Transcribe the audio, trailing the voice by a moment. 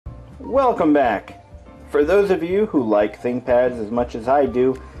Welcome back. For those of you who like ThinkPads as much as I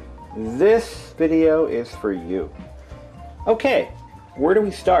do, this video is for you. Okay, where do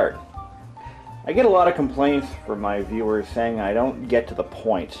we start? I get a lot of complaints from my viewers saying I don't get to the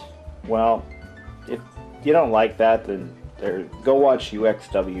point. Well, if you don't like that, then go watch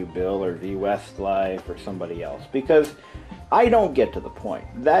UXW Bill or V Westlife or somebody else, because I don't get to the point.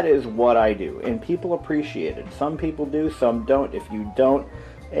 That is what I do, and people appreciate it. Some people do, some don't. If you don't,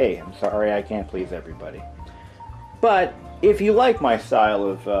 hey, I'm sorry, I can't please everybody. But if you like my style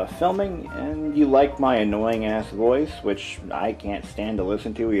of filming, and you like my annoying-ass voice, which I can't stand to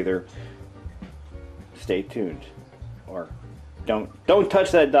listen to either, stay tuned. Or don't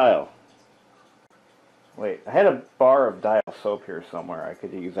touch that dial. Wait, I had a bar of dial soap here somewhere. I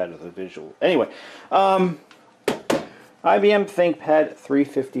could use that as a visual. Anyway, IBM Thinkpad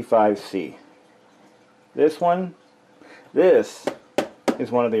 355C. This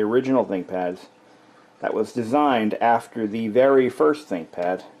is one of the original ThinkPads that was designed after the very first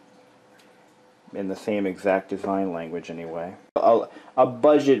ThinkPad, in the same exact design language anyway. A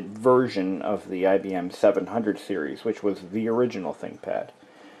budget version of the IBM 700 series, which was the original ThinkPad.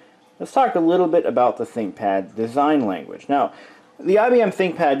 Let's talk a little bit about the ThinkPad design language. Now, the IBM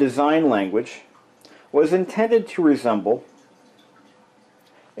ThinkPad design language was intended to resemble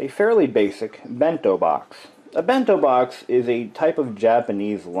a fairly basic bento box. A bento box is a type of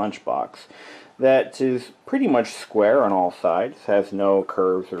Japanese lunchbox that is pretty much square on all sides, has no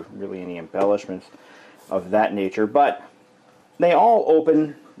curves or really any embellishments of that nature, but they all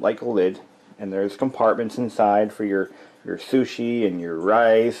open like a lid, and there's compartments inside for your sushi and your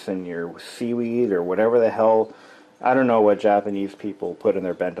rice and your seaweed or whatever the hell. I don't know what Japanese people put in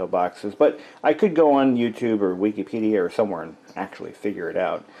their bento boxes, but I could go on YouTube or Wikipedia or somewhere and actually figure it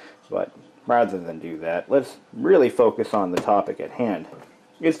out. But rather than do that, let's really focus on the topic at hand.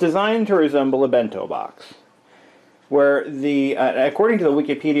 It's designed to resemble a bento box, where according to the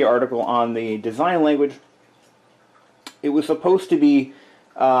Wikipedia article on the design language, it was supposed to be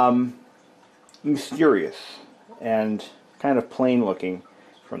mysterious and kind of plain looking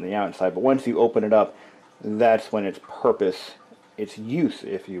from the outside, but once you open it up, that's when its purpose, its use,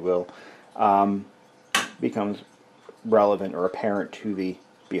 if you will, becomes relevant or apparent to the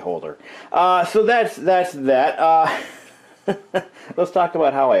beholder. So that's that. Let's talk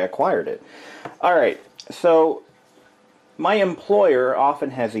about how I acquired it. Alright, so my employer often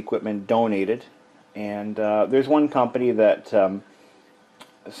has equipment donated, and there's one company that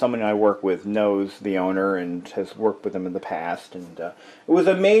someone I work with knows the owner and has worked with them in the past, and it was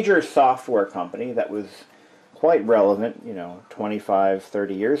a major software company that was quite relevant, 25,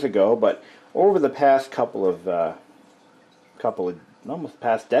 30 years ago, but over the past couple of almost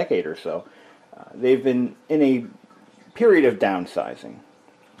past decade or so, they've been in a period of downsizing.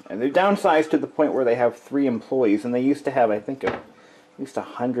 And they're downsized to the point where they have 3 employees, and they used to have, I think, at least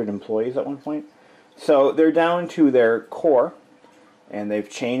 100 employees at one point. So they're down to their core, and they've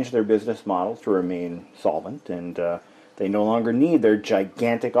changed their business model to remain solvent, and they no longer need their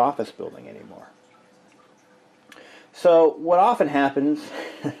gigantic office building anymore. So what often happens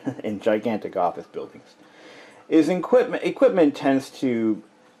in gigantic office buildings is equipment tends to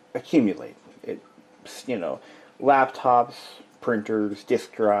accumulate. Laptops, printers,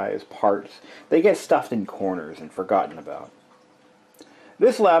 disk drives, parts, they get stuffed in corners and forgotten about.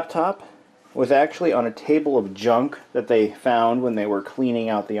 This laptop was actually on a table of junk that they found when they were cleaning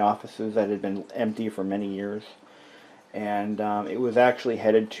out the offices that had been empty for many years. And it was actually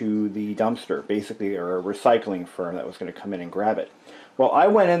headed to the dumpster, basically, or a recycling firm that was going to come in and grab it. Well, I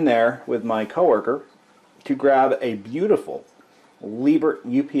went in there with my coworker to grab a beautiful Liebert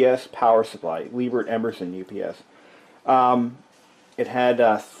UPS power supply, Liebert Emerson UPS. It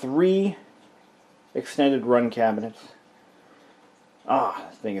had 3 extended run cabinets.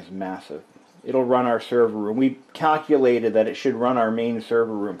 This thing is massive. It'll run our server room. We calculated that it should run our main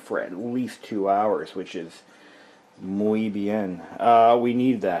server room for at least 2 hours, which is muy bien. We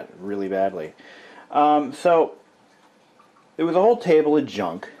need that really badly. So there was a whole table of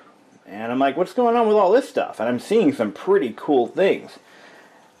junk, and I'm like, what's going on with all this stuff? And I'm seeing some pretty cool things.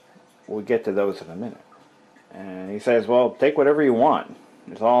 We'll get to those in a minute. And he says, well, take whatever you want.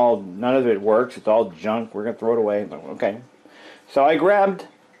 None of it works. It's all junk. We're going to throw it away. I'm like, okay. So I grabbed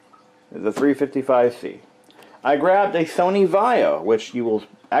the 355C. I grabbed a Sony Vaio, which you will...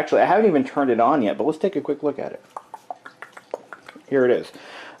 Actually, I haven't even turned it on yet, but let's take a quick look at it. Here it is.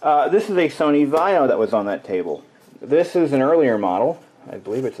 This is a Sony Vaio that was on that table. This is an earlier model. I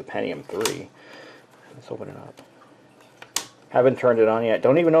believe it's a Pentium 3. Let's open it up. Haven't turned it on yet.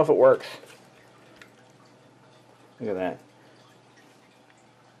 Don't even know if it works. Look at that.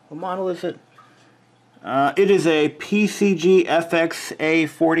 What model is it? It is a PCG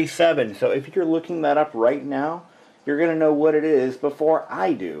FXA47. So if you're looking that up right now, you're going to know what it is before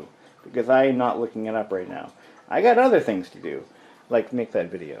I do, because I am not looking it up right now. I got other things to do, like make that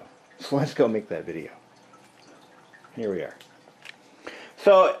video. So let's go make that video. Here we are.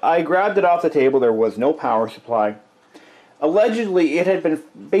 So I grabbed it off the table. There was no power supply. Allegedly, it had been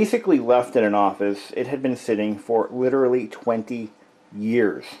basically left in an office. It had been sitting for literally 20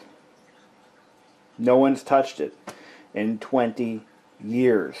 years. No one's touched it in 20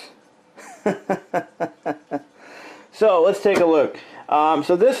 years. So let's take a look.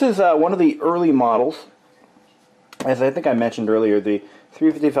 So this is one of the early models. As I think I mentioned earlier, the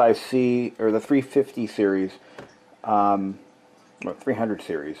 355C or the 350 series, or 300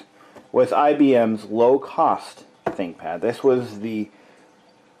 series, was IBM's low-cost ThinkPad. This was the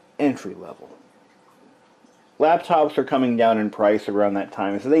entry level. Laptops are coming down in price around that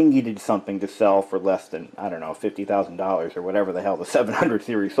time, so they needed something to sell for less than, I don't know, $50,000 or whatever the hell the 700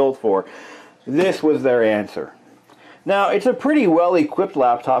 series sold for. This was their answer. Now, it's a pretty well-equipped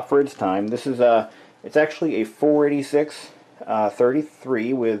laptop for its time. This is it's actually a 486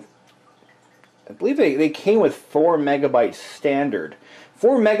 33 with, I believe they came with 4 megabytes standard.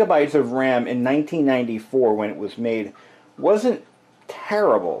 4 megabytes of RAM in 1994 when it was made wasn't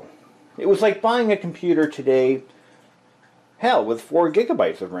terrible. It was like buying a computer today, hell, with 4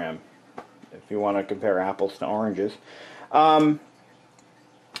 gigabytes of RAM, if you want to compare apples to oranges. So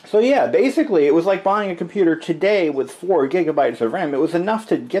yeah, basically it was like buying a computer today with 4 gigabytes of RAM. It was enough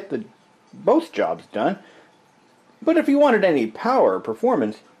to get both jobs done. But if you wanted any power or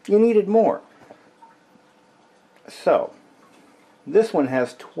performance, you needed more. So, this one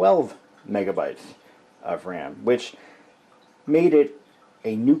has 12 megabytes of RAM, which made it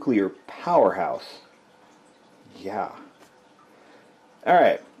a nuclear powerhouse. Yeah.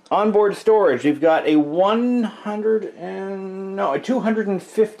 Alright, onboard storage. You've got a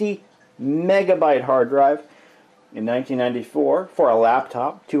 250 megabyte hard drive. In 1994, for a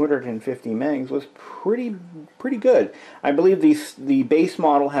laptop, 250 megs was pretty good. I believe the base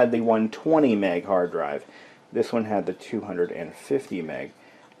model had the 120 meg hard drive. This one had the 250 meg,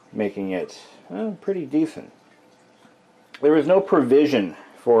 making it pretty decent. There was no provision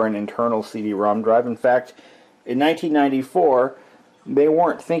for an internal CD-ROM drive. In fact, in 1994, they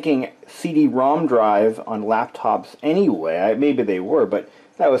weren't thinking CD-ROM drive on laptops anyway. Maybe they were, but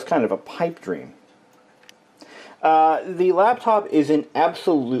that was kind of a pipe dream. The laptop is in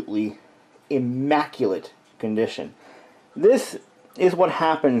absolutely immaculate condition. This is what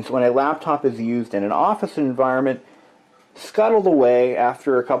happens when a laptop is used in an office environment, scuttled away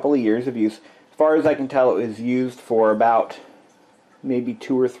after a couple of years of use. As far as I can tell, it was used for about maybe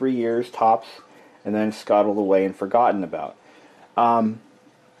 2 or 3 years tops, and then scuttled away and forgotten about. You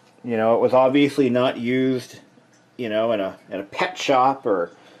know, it was obviously not used, you know, in a pet shop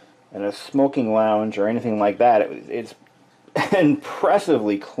or in a smoking lounge or anything like that. It's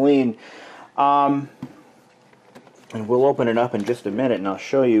impressively clean. And we'll open it up in just a minute and I'll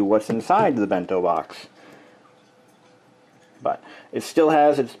show you what's inside the bento box. But it still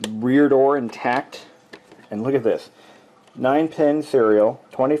has its rear door intact. And look at this. 9-pin serial,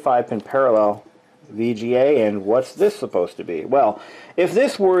 25-pin parallel VGA, and what's this supposed to be? Well, if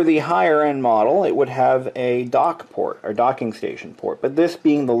this were the higher end model, it would have a dock port, or docking station port. But this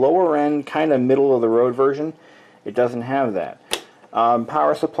being the lower end, kind of middle of the road version, it doesn't have that.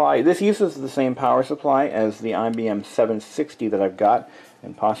 Power supply, this uses the same power supply as the IBM 760 that I've got,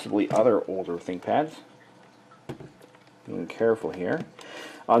 and possibly other older ThinkPads. Being careful here.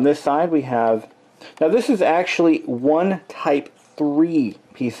 On this side we have, now this is actually one Type 3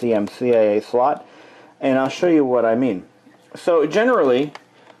 PCM CIA slot, and I'll show you what I mean. So generally,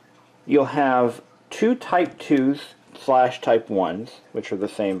 you'll have 2 Type 2s / Type 1s, which are the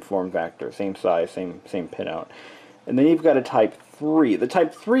same form factor, same size, same pinout. And then you've got a Type 3. The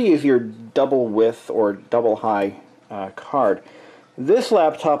Type 3 is your double width or double high card. This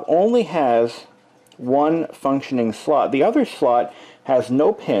laptop only has one functioning slot. The other slot has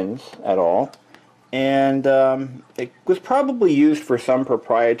no pins at all, and it was probably used for some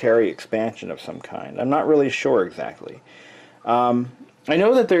proprietary expansion of some kind. I'm not really sure exactly. I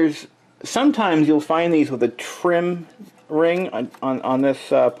know that there's sometimes you'll find these with a trim ring on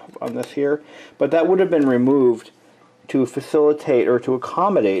this here, but that would have been removed to facilitate or to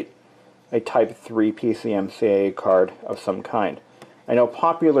accommodate a Type 3 PCM CIA card of some kind. I know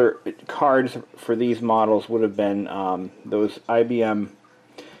popular cards for these models would have been those IBM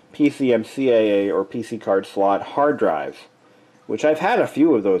PCM CIA or PC card slot hard drives, which I've had a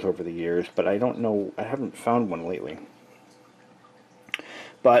few of those over the years, but I don't know, I haven't found one lately.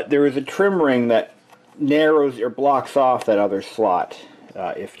 but there is a trim ring that narrows or blocks off that other slot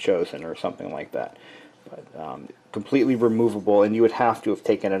if chosen, or something like that. But completely removable, and you would have to have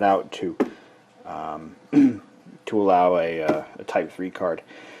taken it out to to allow a Type 3 card.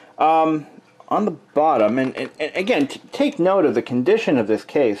 On the bottom, and again, take note of the condition of this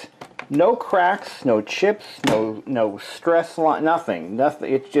case. No cracks, no chips, no stress line, nothing.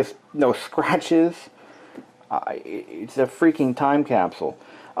 It's just no scratches. It's a freaking time capsule.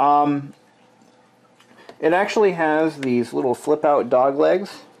 It actually has these little flip-out dog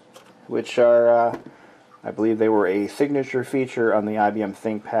legs, which are, I believe they were a signature feature on the IBM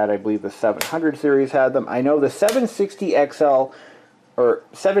Thinkpad. I believe the 700 series had them. I know the 760 XL or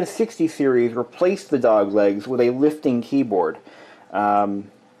 760 series replaced the dog legs with a lifting keyboard. And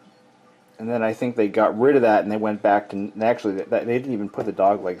then I think they got rid of that and they went back to, actually they didn't even put the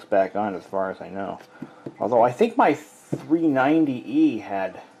dog legs back on as far as I know. Although I think my 390E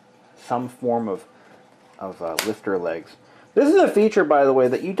had some form of lifter legs. This is a feature, by the way,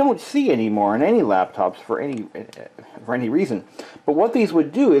 that you don't see anymore in any laptops for any reason. But what these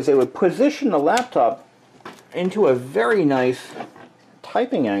would do is they would position the laptop into a very nice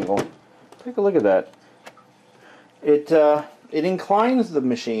typing angle. Take a look at that. It inclines the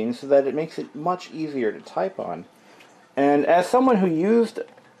machine so that it makes it much easier to type on. And as someone who used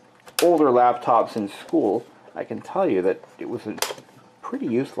older laptops in school, I can tell you that it was a pretty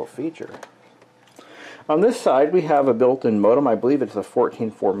useful feature. On this side we have a built-in modem. I believe it's a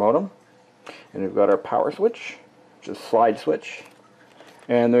 14.4 modem. And we've got our power switch, which is a slide switch.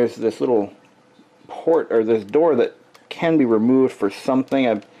 And there's this little port, or this door, that can be removed for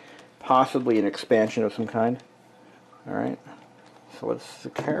something, possibly an expansion of some kind. Alright, so let's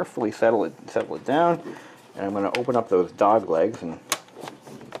carefully settle it down. And I'm going to open up those dog legs and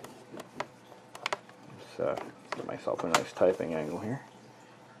just get myself a nice typing angle here.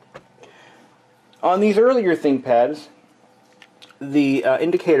 On these earlier ThinkPads, the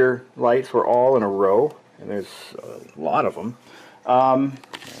indicator lights were all in a row, and there's a lot of them.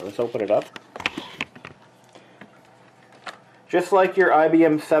 Let's open it up. Just like your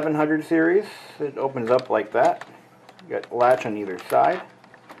IBM 700 series, it opens up like that. You got a latch on either side.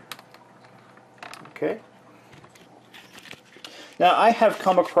 Okay. Now, I have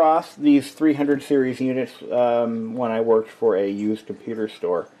come across these 300 series units when I worked for a used computer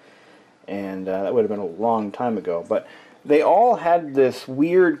store. And that would have been a long time ago. But they all had this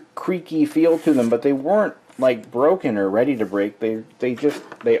weird creaky feel to them, but they weren't like broken or ready to break. They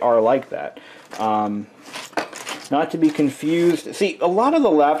are like that. Not to be confused. See, a lot of the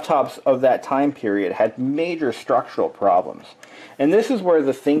laptops of that time period had major structural problems. And this is where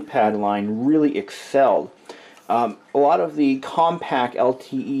the ThinkPad line really excelled. A lot of the compact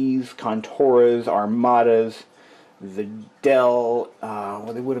LTEs, Contoras, Armadas, the Dell,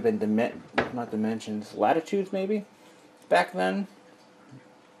 well, they would have been, not Dimensions, Latitudes maybe, back then?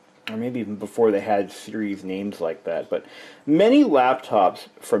 Or maybe even before they had series names like that. But many laptops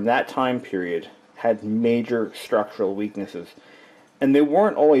from that time period had major structural weaknesses. And they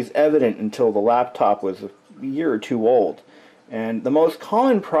weren't always evident until the laptop was a year or two old. And the most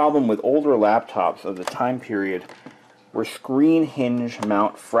common problem with older laptops of the time period were screen hinge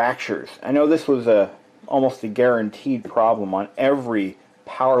mount fractures. I know this was almost a guaranteed problem on every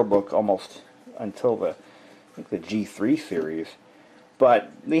PowerBook almost until I think the G3 series.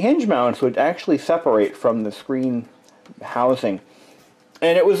 But the hinge mounts would actually separate from the screen housing.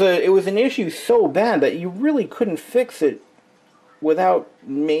 And it was an issue so bad that you really couldn't fix it without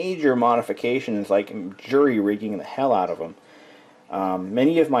major modifications, like jury-rigging the hell out of them.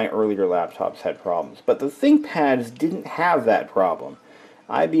 Many of my earlier laptops had problems, but the ThinkPads didn't have that problem.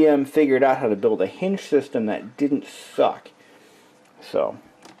 IBM figured out how to build a hinge system that didn't suck. So,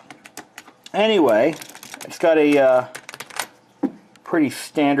 anyway, it's got a pretty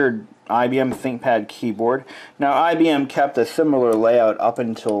standard IBM ThinkPad keyboard. Now, IBM kept a similar layout up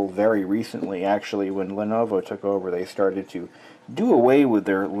until very recently. Actually, when Lenovo took over, they started to do away with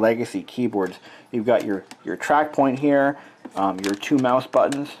their legacy keyboards. You've got your track point here, your two mouse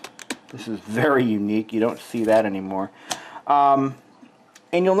buttons. This is very unique. You don't see that anymore.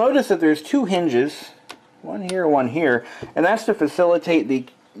 And you'll notice that there's two hinges, one here, and that's to facilitate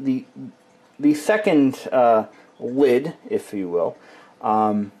the second lid, if you will.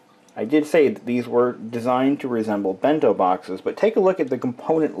 I did say that these were designed to resemble bento boxes, but take a look at the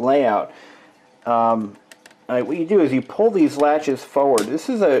component layout. What you do is you pull these latches forward. This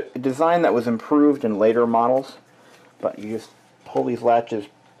is a design that was improved in later models, but you just pull these latches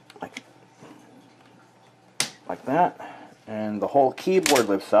like that, and the whole keyboard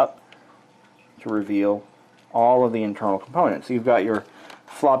lifts up to reveal all of the internal components. So you've got your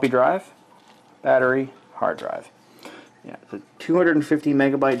floppy drive, battery, hard drive. Yeah, it's a 250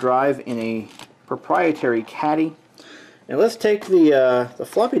 megabyte drive in a proprietary caddy. Now let's take the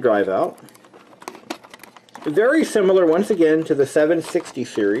floppy drive out. Very similar, once again, to the 760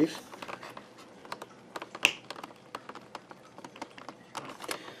 series.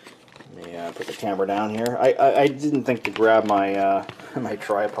 Let me put the camera down here. I didn't think to grab my my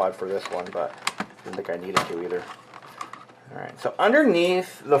tripod for this one, but I didn't think I needed to either. Alright, so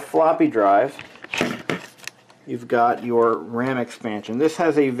underneath the floppy drive, you've got your RAM expansion. This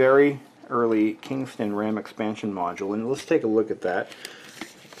has a very early Kingston RAM expansion module, and let's take a look at that.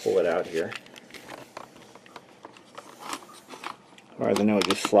 Pull it out here. As far as I know, it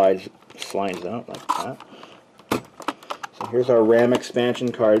just slides out like that. So here's our RAM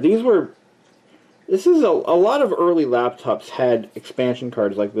expansion card. This is a lot of early laptops had expansion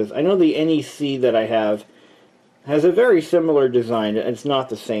cards like this. I know the NEC that I have has a very similar design. It's not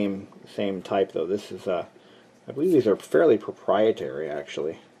the same type though. This is I believe these are fairly proprietary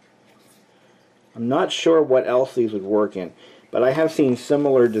actually. I'm not sure what else these would work in, but I have seen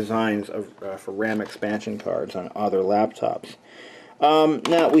similar designs for RAM expansion cards on other laptops.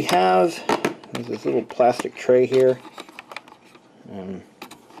 Now we have there's this little plastic tray here.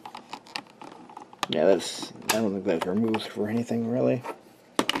 Yeah, I don't think that removes for anything really.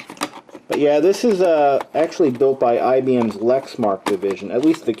 But yeah, this is actually built by IBM's Lexmark division. At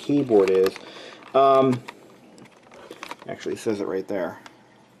least the keyboard is. Actually, it says it right there.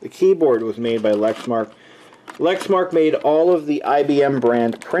 The keyboard was made by Lexmark. Lexmark made all of the IBM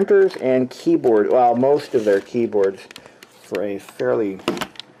brand printers and keyboard, well, most of their keyboards for a fairly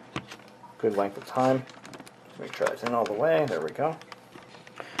good length of time. Make sure that's in all the way. There we go.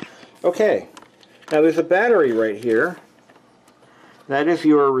 Okay. Now there's a battery right here. That is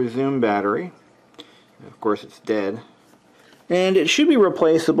your resume battery. Of course, it's dead. And it should be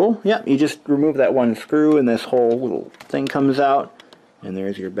replaceable. Yep, you just remove that one screw and this whole little thing comes out. And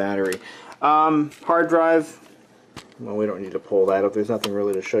there's your battery. Hard drive, well, we don't need to pull that up. There's nothing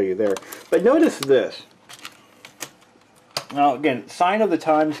really to show you there. But notice this. Now, again, sign of the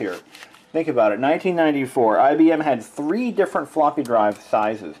times here. Think about it. 1994, IBM had 3 different floppy drive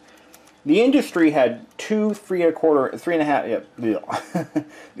sizes. The industry had 2 3.25, 3.5. Yeah,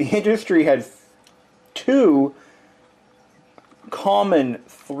 the industry had 2 common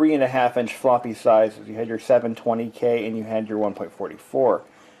 3.5-inch floppy sizes. You had your 720K and you had your 1.44. Of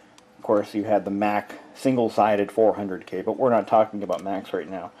course, you had the Mac single-sided 400K, but we're not talking about Macs right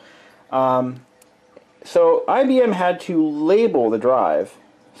now. So IBM had to label the drive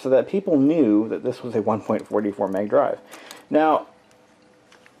so that people knew that this was a 1.44 meg drive. Now,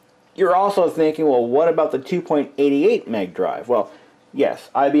 you're also thinking, well, what about the 2.88 meg drive? Well, yes,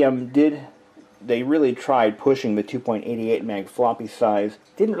 IBM did. They really tried pushing the 2.88 meg floppy size.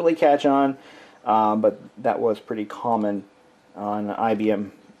 Didn't really catch on, but that was pretty common on IBM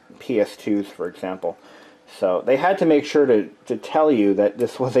PS2s, for example. So they had to make sure to tell you that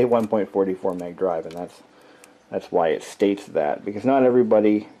this was a 1.44 meg drive, and that's why it states that, because not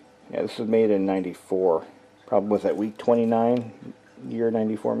everybody. Yeah, this was made in '94. Probably was that week 29, year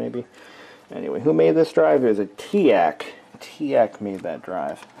 '94 maybe. Anyway, who made this drive? It was a TIAC. TIAC made that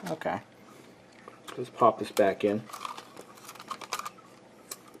drive. Okay. Let's pop this back in.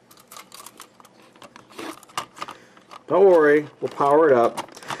 Don't worry, we'll power it up.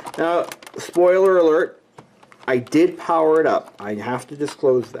 Now, spoiler alert, I did power it up. I have to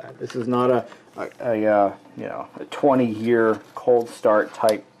disclose that. This is not a 20-year cold start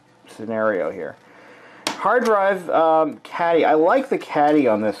type scenario here. Hard drive caddy. I like the caddy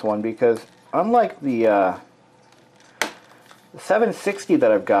on this one because unlike the 760 that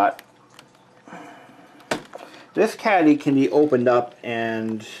I've got, this caddy can be opened up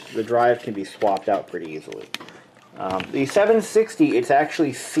and the drive can be swapped out pretty easily. The 760, it's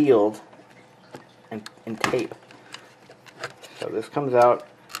actually sealed in tape. So this comes out,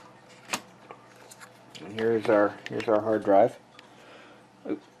 and here's our hard drive.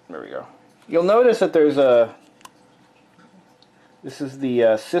 Oops, there we go. You'll notice that there's this is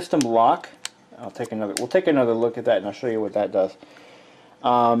the system lock. We'll take another look at that, and I'll show you what that does.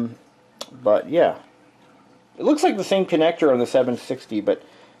 But yeah. It looks like the same connector on the 760, but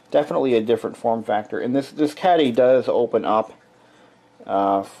definitely a different form factor. And this caddy does open up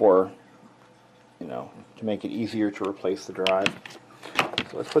for, to make it easier to replace the drive.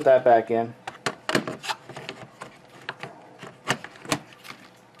 So let's put that back in.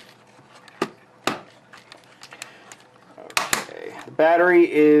 Okay, the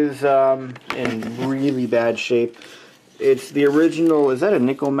battery is in really bad shape. It's the original, is that a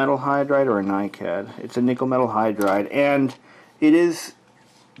nickel metal hydride or a NiCad? It's a nickel metal hydride, and it is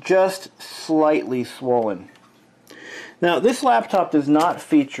just slightly swollen. Now, this laptop does not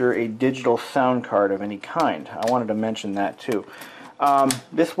feature a digital sound card of any kind. I wanted to mention that too.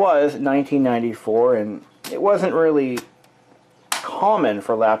 This was 1994, and it wasn't really common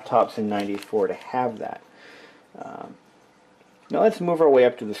for laptops in 94 to have that. Now let's move our way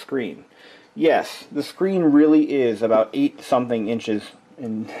up to the screen. Yes, the screen really is about 8-something inches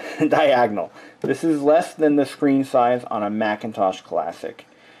in diagonal. This is less than the screen size on a Macintosh Classic,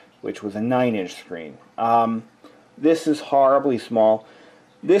 which was a 9-inch screen. This is horribly small.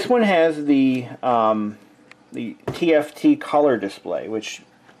 This one has the TFT color display, which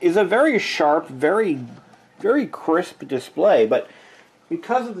is a very sharp, very crisp display, but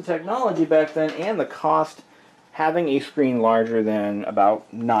because of the technology back then and the cost, having a screen larger than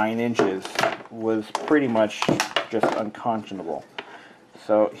about 9 inches was pretty much just unconscionable.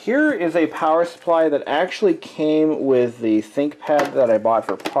 So here is a power supply that actually came with the ThinkPad that I bought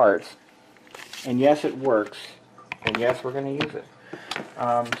for parts, and yes, it works. And yes, we're going to use it.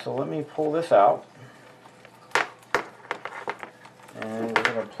 So let me pull this out. And we're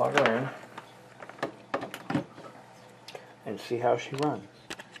going to plug her in. And see how she runs.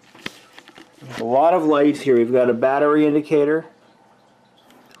 There's a lot of lights here. We've got a battery indicator.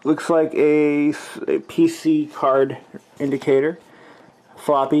 Looks like a PC card indicator.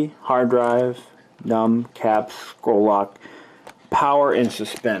 Floppy, hard drive, num, caps, scroll lock, power, and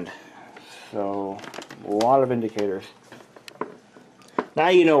suspend. So, a lot of indicators. Now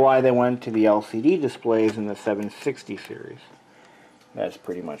you know why they went to the LCD displays in the 760 series. That's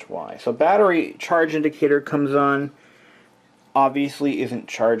pretty much why. So battery charge indicator comes on. Obviously isn't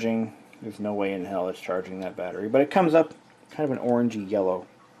charging. There's no way in hell it's charging that battery. But it comes up kind of an orangey yellow.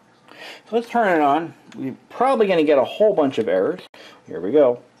 So let's turn it on. We're probably going to get a whole bunch of errors. Here we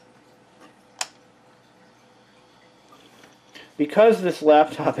go. Because this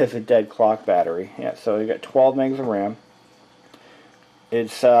laptop has a dead clock battery, yeah, so you got 12 megs of RAM.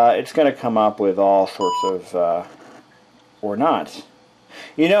 It's going to come up with all sorts of or not.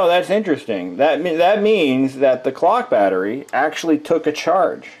 You know, that's interesting. That means that the clock battery actually took a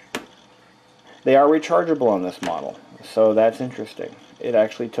charge. They are rechargeable on this model, so that's interesting. It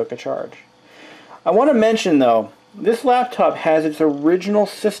actually took a charge. I want to mention though, this laptop has its original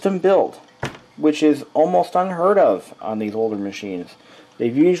system build, which is almost unheard of on these older machines.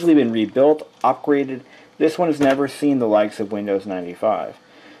 They've usually been rebuilt, upgraded. This one has never seen the likes of Windows 95.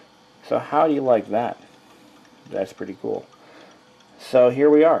 So how do you like that? That's pretty cool. So here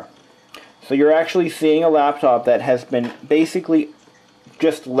we are. So you're actually seeing a laptop that has been basically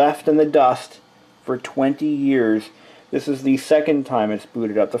just left in the dust for 20 years. This is the second time it's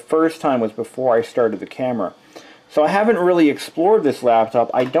booted up. The first time was before I started the camera. So I haven't really explored this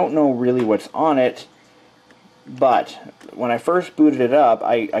laptop. I don't know really what's on it, but when I first booted it up,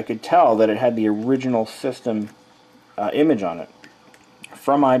 I could tell that it had the original system image on it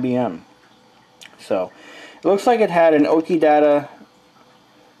from IBM. So it looks like it had an OT-Data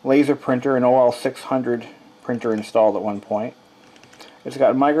laser printer, an OL600 printer installed at one point. It's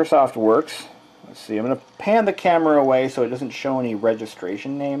got Microsoft Works. Let's see, I'm going to pan the camera away so it doesn't show any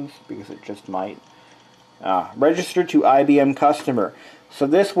registration names, because it just might. Registered to IBM customer. So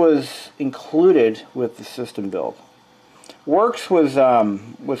this was included with the system build. Works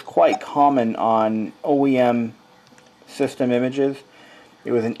was quite common on OEM system images.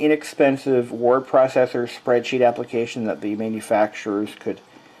 It was an inexpensive word processor spreadsheet application that the manufacturers could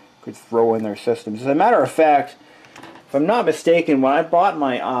throw in their systems. As a matter of fact, if I'm not mistaken, when I bought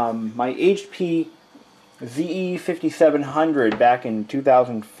my my HP ZE5700 back in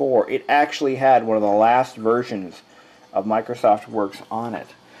 2004, it actually had one of the last versions of Microsoft Works on it.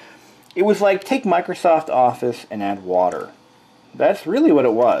 It was like, take Microsoft Office and add water. That's really what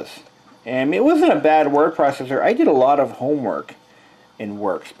it was. And it wasn't a bad word processor. I did a lot of homework in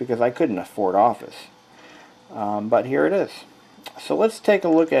Works because I couldn't afford Office. But here it is. So let's take a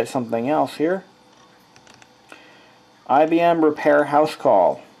look at something else here. IBM Repair House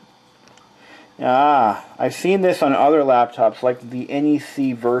Call. I've seen this on other laptops, like the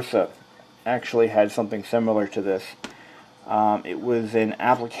NEC Versa actually had something similar to this. It was an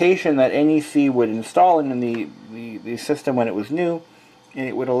application that NEC would install in the system when it was new, and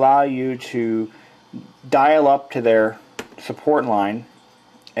it would allow you to dial up to their support line,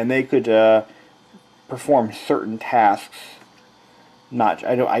 and they could perform certain tasks.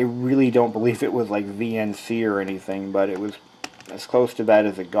 I really don't believe it was like VNC or anything, but it was as close to that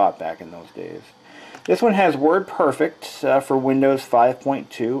as it got back in those days. This one has WordPerfect for Windows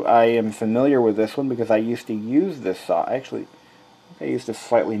 5.2. I am familiar with this one because I used to use this. Actually, I used a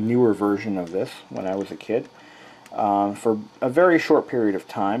slightly newer version of this when I was a kid. for a very short period of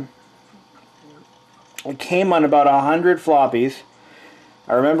time. It came on about 100 floppies.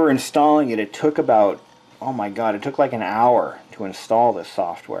 I remember installing it. It took about, oh my god, it took like an hour to install this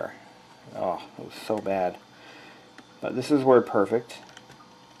software. Oh, it was so bad. But this is WordPerfect.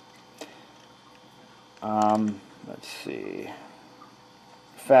 Let's see.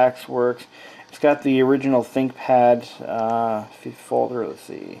 Fax works. It's got the original Thinkpad folder. Let's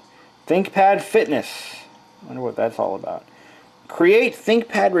see. Thinkpad Fitness. I wonder what that's all about. Create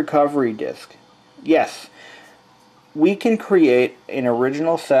Thinkpad recovery disk. Yes, we can create an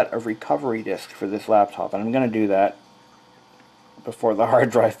original set of recovery disks for this laptop, and I'm going to do that before the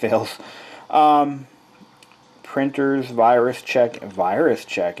hard drive fails. Printers, virus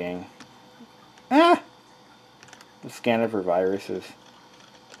checking. Let's scan it for viruses.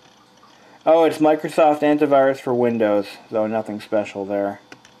 Oh, it's Microsoft antivirus for Windows, though nothing special there.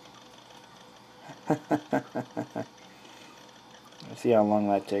 Let's see how long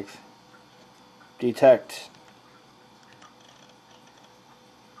that takes. Detect.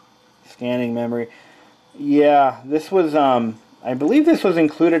 Scanning memory. Yeah, this was, I believe this was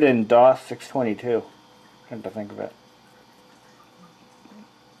included in DOS 622. Come to think of it.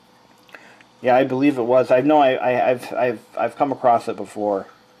 Yeah, I believe it was. I know I've come across it before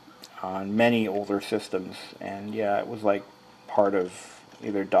on many older systems, and yeah, it was like part of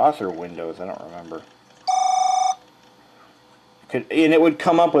either DOS or Windows. I don't remember. And it would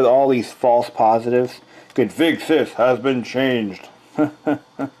come up with all these false positives. Config sys has been changed.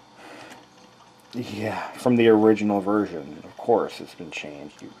 Yeah, from the original version. Of course, it's been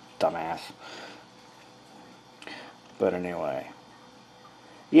changed, you dumbass. But anyway,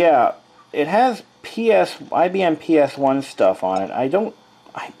 yeah, it has IBM PS1 stuff on it. I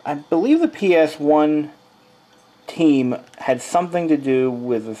believe the PS1 team had something to do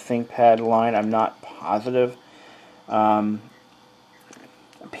with the ThinkPad line. I'm not positive.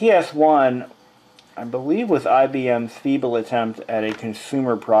 PS1, I believe, was IBM's feeble attempt at a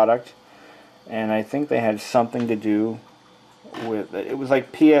consumer product, and I think they had something to do with it. It was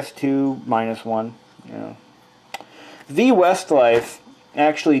like PS2 -1, you know. The Westlife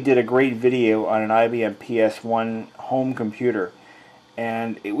actually did a great video on an IBM PS1 home computer,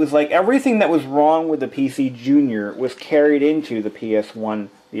 and it was like everything that was wrong with the PC Junior was carried into the PS1,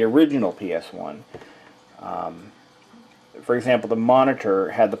 the original PS1. For example, the monitor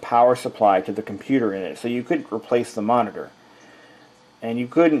had the power supply to the computer in it, so you couldn't replace the monitor. And you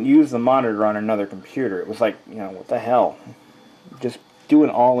couldn't use the monitor on another computer. It was like, you know, what the hell? Just do an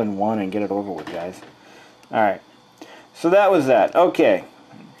all-in-one and get it over with, guys. Alright. So that was that. Okay.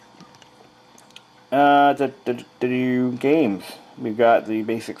 Games. We've got the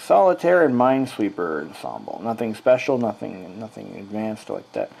basic Solitaire and Minesweeper ensemble. Nothing special, nothing advanced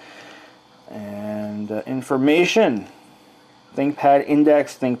like that. And information. ThinkPad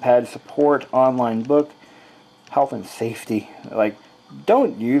Index, ThinkPad Support, online book, health and safety. Like,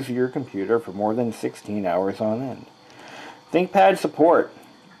 don't use your computer for more than 16 hours on end. ThinkPad Support.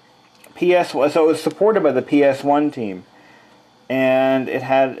 PS1, so it was supported by the PS1 team. And it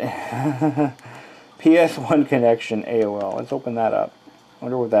had PS1 connection AOL. Let's open that up. I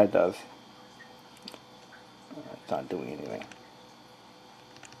wonder what that does. It's not doing anything.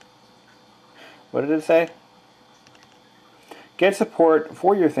 What did it say? Get support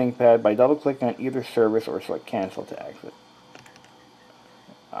for your ThinkPad by double-clicking on either service or select cancel to exit.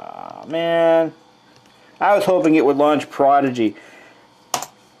 Ah, man. I was hoping it would launch Prodigy.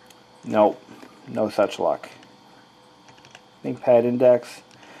 Nope. No such luck. ThinkPad Index.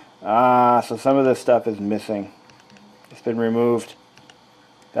 Ah, so some of this stuff is missing. It's been removed.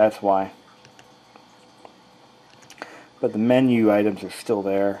 That's why. But the menu items are still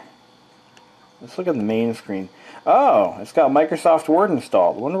there. Let's look at the main screen. Oh, it's got Microsoft Word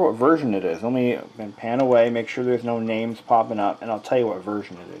installed. I wonder what version it is. Let me pan away, make sure there's no names popping up, and I'll tell you what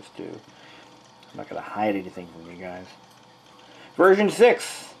version it is, too. I'm not going to hide anything from you guys. Version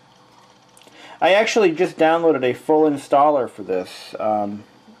 6. I actually just downloaded a full installer for this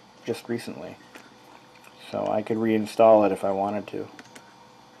just recently. So I could reinstall it if I wanted to.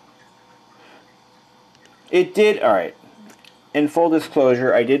 It did, alright. In full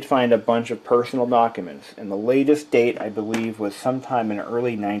disclosure, I did find a bunch of personal documents, and the latest date, I believe, was sometime in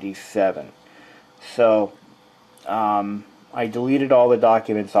early '97. So, I deleted all the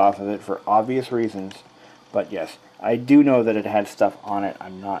documents off of it for obvious reasons, but yes, I do know that it had stuff on it,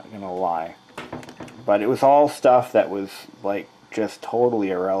 I'm not going to lie. But it was all stuff that was, like, just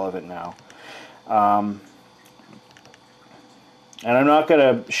totally irrelevant now. And I'm not going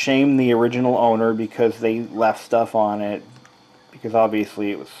to shame the original owner because they left stuff on it, because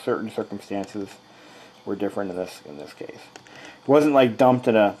obviously it was certain circumstances. were different in this case. It wasn't like dumped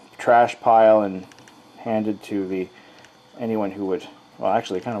in a trash pile and handed to anyone who would. Well,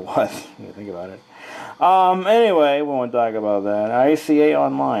 actually, it kind of was. When you think about it. Anyway, we won't talk about that. ICA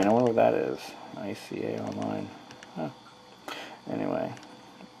Online. I wonder what that is. ICA Online. Huh. Anyway,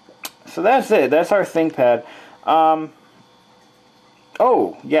 so that's it. That's our ThinkPad.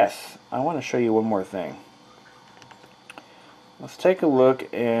 Oh, yes. I want to show you one more thing. Let's take a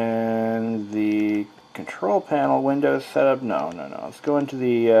look in the control panel. Windows setup. No. Let's go into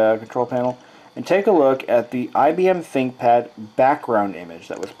the control panel and take a look at the IBM Thinkpad background image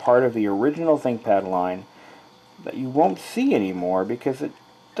that was part of the original ThinkPad line that you won't see anymore because it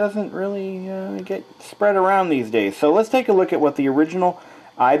doesn't really get spread around these days. So let's take a look at what the original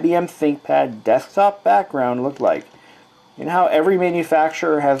IBM Thinkpad desktop background looked like. You know how every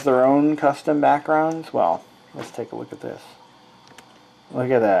manufacturer has their own custom backgrounds? Well, let's take a look at this.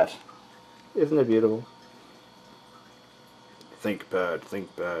 Look at that. Isn't it beautiful?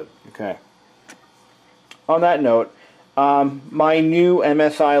 ThinkPad. Okay. On that note, my new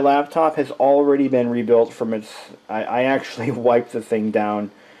MSI laptop has already been rebuilt from its... I actually wiped the thing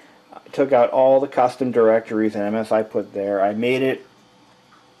down, took out all the custom directories that MSI put there. I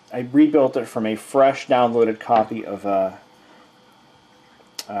rebuilt it from a fresh downloaded copy of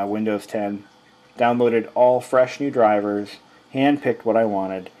Windows 10, downloaded all fresh new drivers, handpicked what I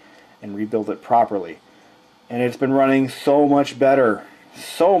wanted, and rebuilt it properly. And it's been running so much better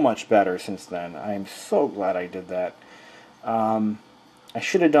since then. I am so glad I did that. I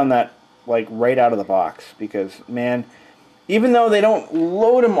should have done that like right out of the box because, man, even though they don't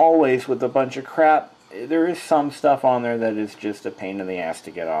load them always with a bunch of crap, there is some stuff on there that is just a pain in the ass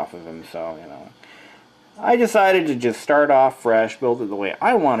to get off of them. So, you know, I decided to just start off fresh, build it the way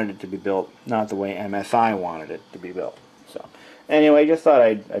I wanted it to be built, not the way MSI wanted it to be built. So, anyway, just thought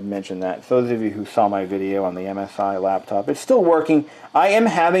I'd mention that. For those of you who saw my video on the MSI laptop, it's still working. I am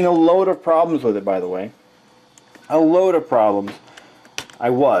having a load of problems with it, by the way. A load of problems. I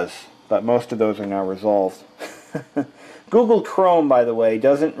was, but most of those are now resolved. Google Chrome, by the way,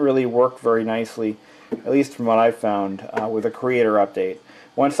 doesn't really work very nicely, at least from what I've found, with a Creator Update.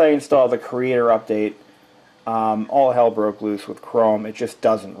 Once I install the Creator Update, all hell broke loose with Chrome. It just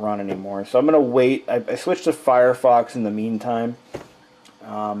doesn't run anymore. So I'm going to wait. I switched to Firefox in the meantime.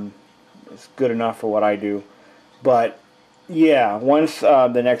 It's good enough for what I do. But, yeah, once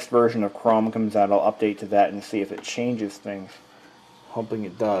the next version of Chrome comes out, I'll update to that and see if it changes things. Hoping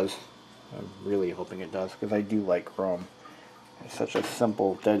it does. I'm really hoping it does, because I do like Chrome. It's such a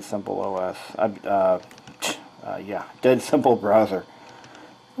simple, dead simple OS. Yeah, dead simple browser.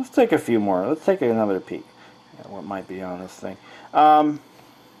 Let's take a few more. Let's take another peek at what might be on this thing. But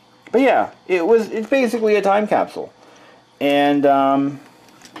yeah, it's basically a time capsule. And,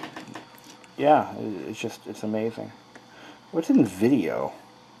 yeah, it's amazing. What's in video?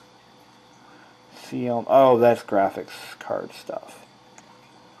 Oh, that's graphics card stuff.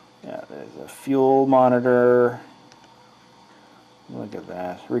 Yeah, there's a fuel monitor. Look at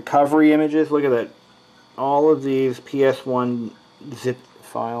that. Recovery images. Look at that. All of these PS1 zip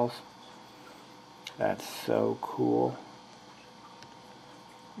files. That's so cool.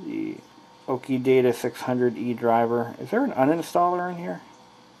 The Okidata 600E driver. Is there an uninstaller in here?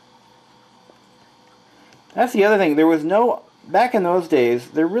 That's the other thing. There was no... Back in those days,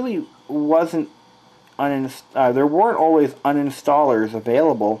 there really wasn't... there weren't always uninstallers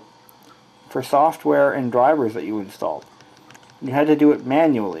available for software and drivers that you installed. You had to do it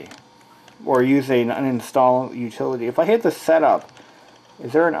manually or use an uninstall utility. If I hit the setup,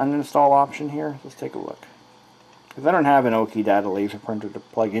 is there an uninstall option here? Let's take a look. Because I don't have an Okidata laser printer to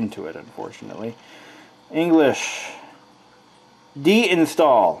plug into it, unfortunately. English.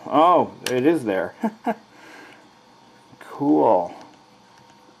 Deinstall. Oh, it is there. Cool.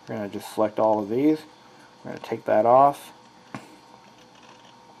 We're going to just select all of these. We're going to take that off.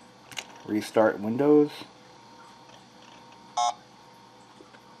 Restart Windows.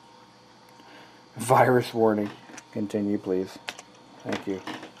 Virus warning. Continue, please. Thank you.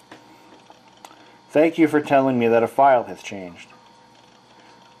 Thank you for telling me that a file has changed.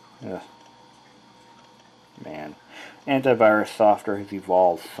 Ugh. Man. Antivirus software has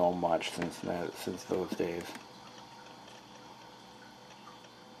evolved so much since those days.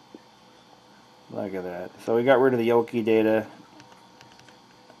 Look at that. So we got rid of the Okidata.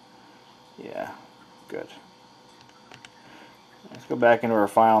 Yeah, good. Let's go back into our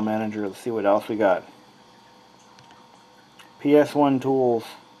file manager. Let's see what else we got. PS1 tools.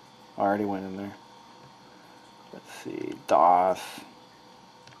 Already went in there. Let's see. DOS.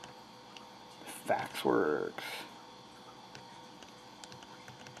 FaxWorks.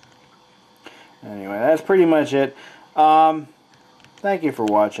 Anyway, that's pretty much it. Thank you for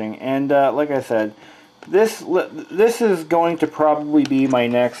watching, and like I said, this is going to probably be my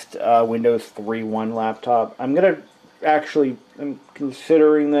next Windows 3.1 laptop. I'm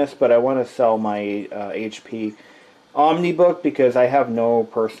considering this, but I want to sell my HP OmniBook because I have no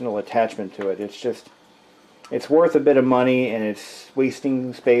personal attachment to it. It's worth a bit of money, and it's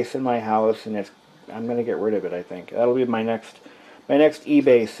wasting space in my house, and I'm going to get rid of it, I think. That'll be my next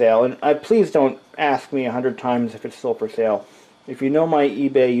eBay sale. And please don't ask me 100 times if it's still for sale. If you know my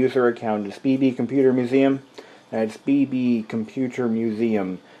eBay user account, it's BB Computer Museum. It's BB Computer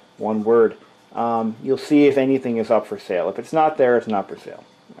Museum, one word. You'll see if anything is up for sale. If it's not there, it's not for sale.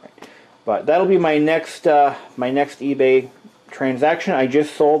 All right. But that'll be my next eBay transaction. I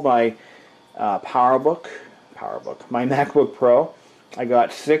just sold my PowerBook, my MacBook Pro. I got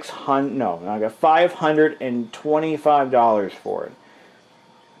 $525 for it.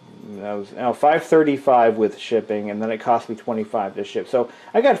 That was $535 with shipping, and then it cost me $25 to ship. So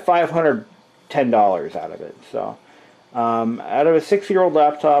I got $510 out of it. So out of a 6-year-old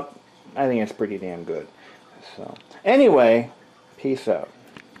laptop, I think it's pretty damn good. So anyway, peace out.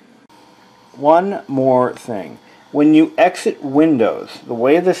 One more thing. When you exit Windows, the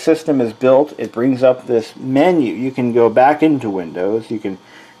way the system is built, it brings up this menu. You can go back into Windows. You can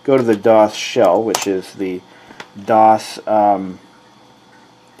go to the DOS shell, which is the DOS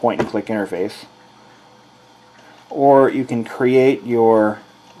point-and-click interface. Or you can create your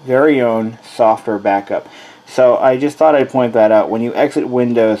very own software backup. So I just thought I'd point that out. When you exit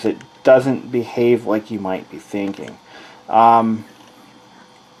Windows, it doesn't behave like you might be thinking. Let's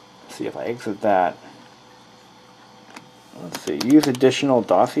see if I exit that. Let's see, use additional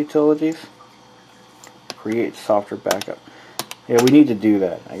DOS utilities. Create software backup. Yeah, we need to do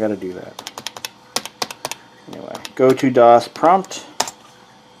that. I gotta do that. Anyway, go to DOS prompt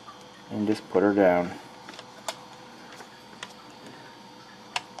and just put her down.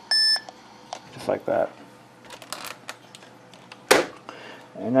 Just like that.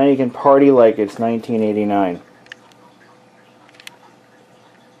 And now you can party like it's 1989.